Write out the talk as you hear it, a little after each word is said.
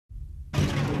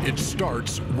It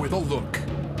starts with a look,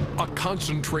 a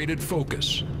concentrated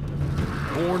focus,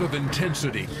 born of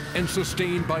intensity and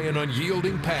sustained by an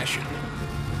unyielding passion.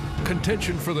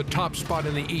 Contention for the top spot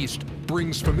in the East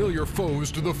brings familiar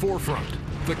foes to the forefront.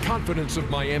 The confidence of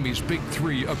Miami's Big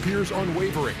Three appears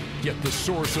unwavering, yet the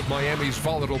source of Miami's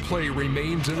volatile play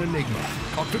remains an enigma.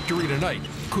 A victory tonight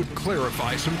could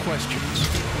clarify some questions.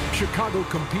 Chicago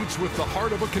competes with the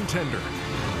heart of a contender.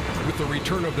 With the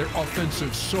return of their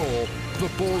offensive soul, the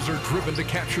Bulls are driven to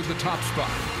capture the top spot.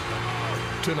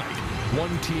 Tonight,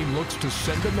 one team looks to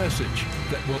send a message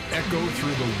that will echo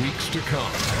through the weeks to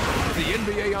come. The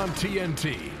NBA on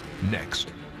TNT,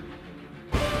 next.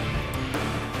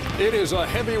 It is a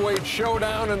heavyweight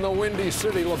showdown in the Windy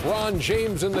City. LeBron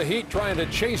James and the Heat trying to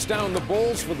chase down the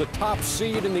Bulls for the top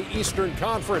seed in the Eastern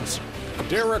Conference.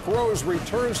 Derrick Rose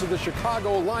returns to the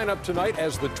Chicago lineup tonight,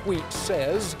 as the tweet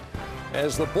says,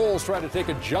 as the Bulls try to take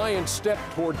a giant step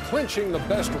toward clinching the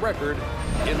best record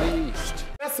in the East.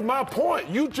 That's my point.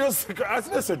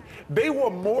 Listen, they were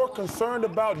more concerned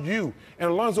about you. And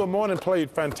Alonzo Mourning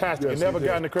played fantastic. Yes, he never he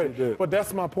got did. any credit. But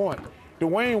that's my point.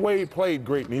 Dwayne Wade played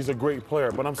great, and he's a great player.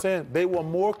 But I'm saying they were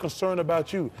more concerned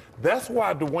about you. That's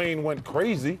why Dwayne went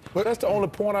crazy. But that's the only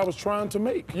point I was trying to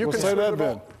make. You can say that,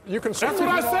 Ben. That's what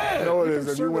I said. No, it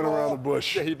isn't. You went around the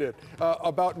bush. Yeah, he did.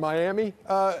 About Miami,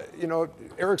 you know,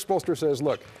 Eric Spoelstra says,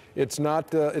 look, it's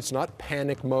not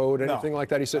panic mode, anything like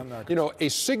that. He said, you know, a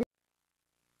signal.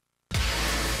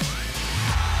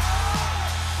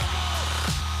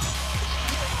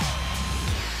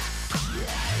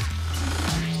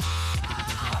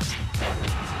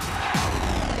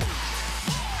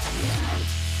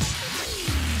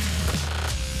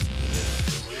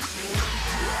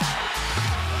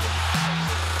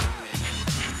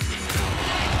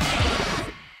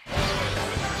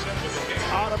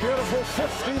 On a beautiful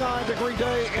 59-degree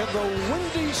day in the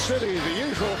Windy City, the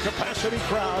usual capacity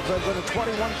crowds have been at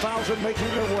 21,000 making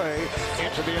their way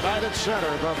into the United Center.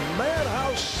 The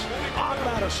Madhouse on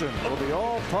Madison will be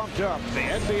all pumped up. The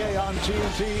NBA on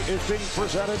TNT is being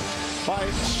presented by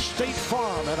State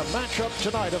Farm, and a matchup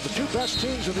tonight of the two best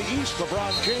teams in the East,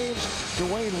 LeBron James,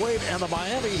 Dwayne Wade, and the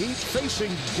Miami Heat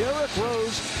facing Derrick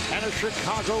Rose and a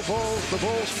Chicago Bulls. The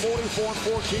Bulls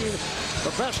 44-14,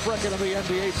 the best record in the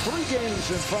NBA, 3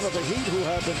 games in front of the Heat, who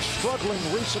have been struggling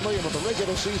recently, and with the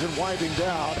regular season winding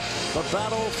down, the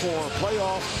battle for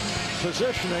playoff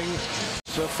positioning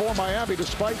for Miami.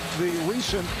 Despite the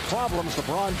recent problems,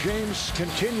 LeBron James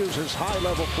continues his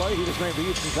high-level play. He was named the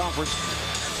Eastern Conference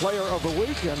Player of the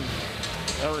Week, and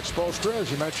Eric Spoelstra,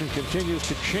 as you mentioned, continues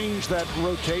to change that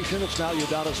rotation. It's now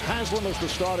Udonis Haslem as the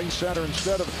starting center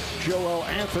instead of Joel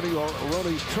Anthony or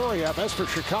Ronny Turiaf. As for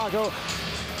Chicago,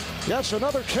 yes,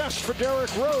 another test for Derrick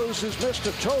Rose, who's missed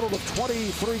a total of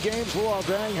 23 games. Luol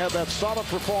Deng had that solid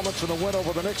performance in the win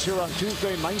over the Knicks here on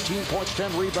Tuesday, 19 points,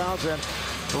 10 rebounds, and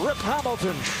Rip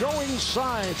Hamilton showing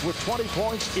signs with 20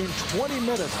 points in 20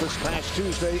 minutes this past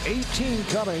Tuesday, 18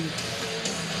 coming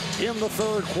in the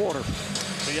third quarter.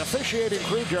 The officiating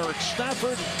crew, Derek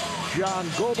Stafford, John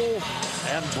Goebel,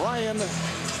 and Brian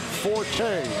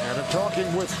Forte. And in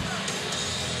talking with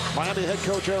Miami head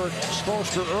coach Eric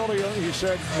Spoelstra earlier, he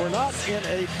said, we're not in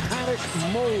a panic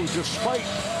mode despite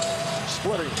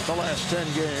splitting the last 10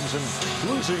 games and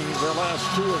losing their last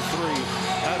 2 or 3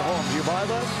 at home. Do you buy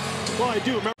that? Well, I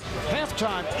do. Remember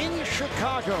Halftime in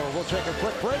Chicago. We'll take a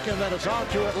quick break, and then it's on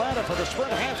to Atlanta for the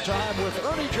Sprint halftime with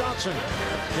Ernie Johnson,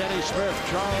 Kenny Smith,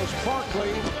 Charles Barkley,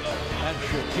 and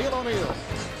Shaquille O'Neal.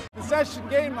 Possession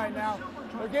game right now.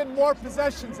 They're getting more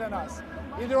possessions than us,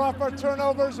 either off our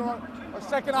turnovers or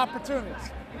second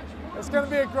opportunities. It's going to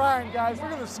be a grind, guys.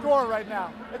 Look at the score right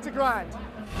now. It's a grind.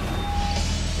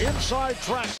 Inside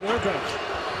track.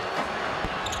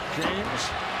 James.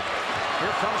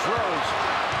 Here comes Rose.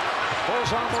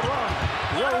 Bulls on the run.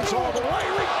 Rose all the way.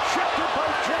 Rejected by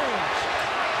James.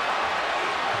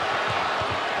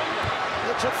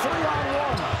 It's a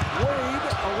 3-on-1. Wade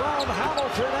around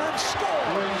Hamilton and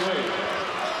scores.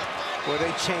 Where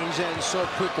they change ends so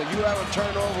quickly. You have a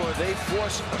turnover, or they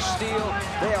force a steal.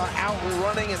 They are out and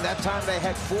running, and that time they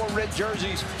had 4 red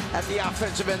jerseys at the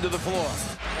offensive end of the floor.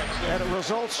 And it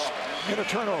results in a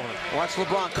turnover. Watch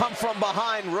LeBron come from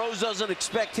behind. Rose doesn't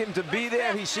expect him to be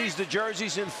there. He sees the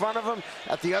jerseys in front of him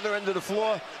at the other end of the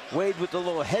floor. Wade with the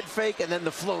little head fake and then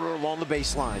the floater along the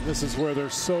baseline. This is where they're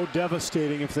so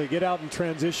devastating. If they get out in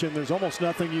transition, there's almost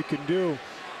nothing you can do.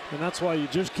 And that's why you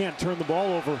just can't turn the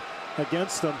ball over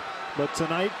against them. But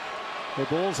tonight, the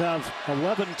Bulls have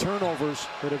 11 turnovers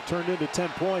that have turned into 10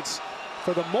 points.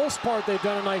 For the most part, they've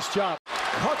done a nice job.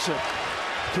 Cuts it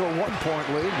to a 1-point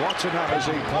lead. Watson now has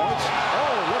 8 points.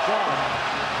 Oh, look out.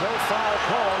 No foul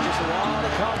call. Just a lot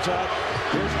of contact.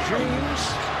 Here's James.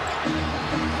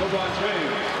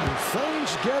 And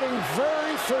things getting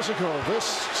very physical.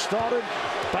 This started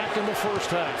back in the first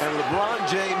half. And LeBron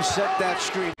James set that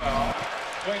screen.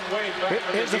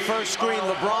 Here's the first screen.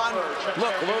 LeBron, look,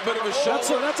 a little bit of a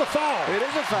shoulder. That's a foul. It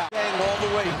is a foul. All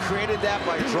the way. He created that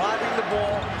by driving the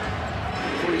ball.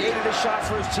 Created a shot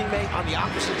for his teammate on the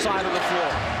opposite side of the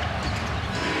floor.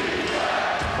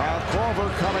 Kyle Korver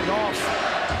coming off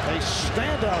a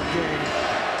standout game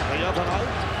the other night.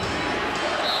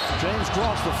 James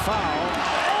draws the foul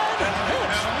and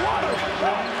hits. What a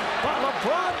shot by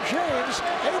LeBron James,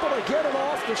 able to get it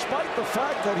off despite the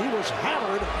fact that he was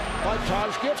hammered by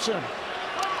Taj Gibson.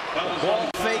 Ball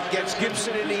fake, gets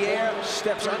Gibson in the air,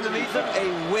 steps underneath him.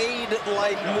 A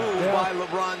Wade-like move by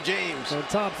LeBron James. And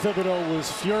Tom Thibodeau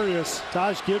was furious.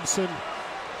 Taj Gibson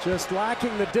just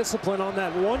lacking the discipline on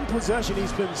that one possession.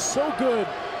 He's been so good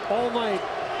all night,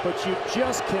 but you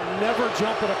just can never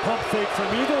jump at a pump fake from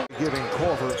either. Giving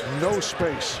Korver no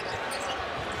space.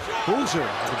 Boozer,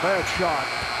 a bad shot.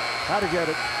 Had to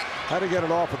get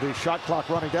it off with the shot clock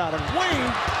running down. And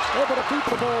Wade able to beat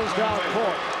the Bulls down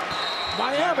court.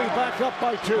 Miami back up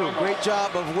by 2. Great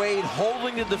job of Wade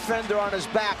holding the defender on his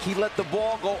back. He let the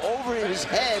ball go over his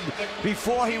head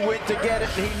before he went to get it,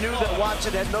 and he knew that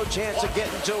Watson had no chance of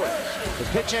getting to it. The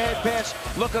pitch ahead pass,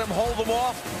 look at him hold them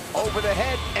off, over the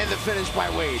head, and the finish by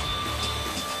Wade.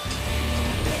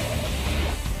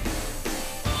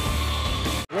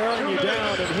 Wearing you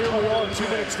down, and here we are, 2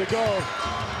 minutes to go.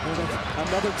 And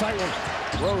another tight one.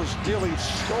 Rose nearly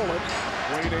stole it.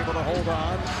 Wade able to hold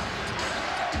on.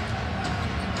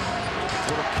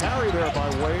 Little carry there by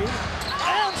Wade.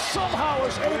 And somehow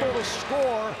is able to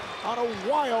score on a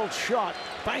wild shot,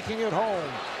 banking it home.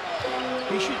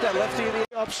 He shoot that lefty in the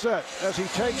upset as he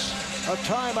takes a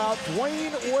timeout.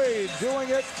 Dwayne Wade doing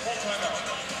it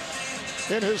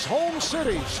in his home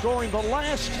city, scoring the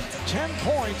last 10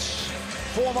 points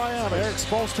for Miami. Eric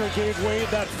Spoelstra gave Wade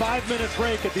that 5-minute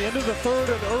break at the end of the third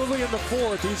and early in the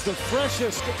fourth. He's the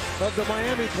freshest of the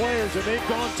Miami players, and they've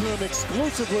gone to him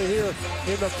exclusively here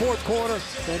in the fourth quarter,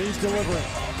 and he's delivering.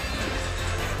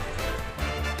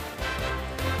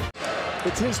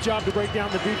 It's his job to break down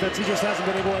the defense. He just hasn't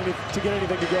been able to get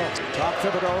anything to go. Tom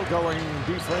Thibodeau going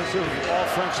defensive,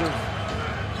 offensive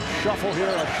shuffle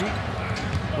here. A sheet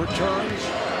returns.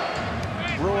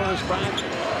 Brewer is back.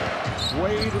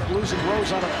 Wade losing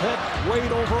Rose on a pick.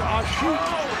 Wade over a sheet.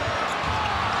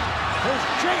 Here's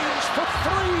James for 3.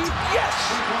 Yes!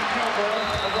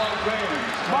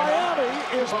 Miami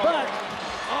is back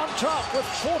on top with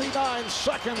 49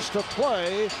 seconds to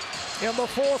play in the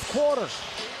fourth quarter.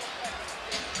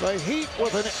 The Heat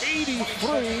with an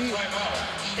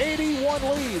 83-81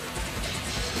 lead.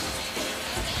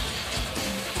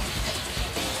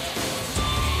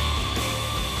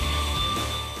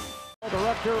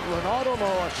 Director Ronaldo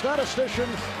Moa, statistician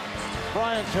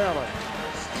Brian Taylor.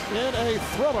 In a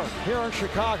thriller here in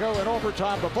Chicago in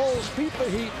overtime, the Bulls beat the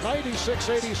Heat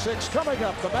 96-86. Coming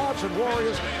up, the Mavs and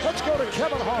Warriors. Let's go to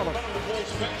Kevin Harlan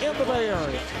in the Bay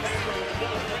Area.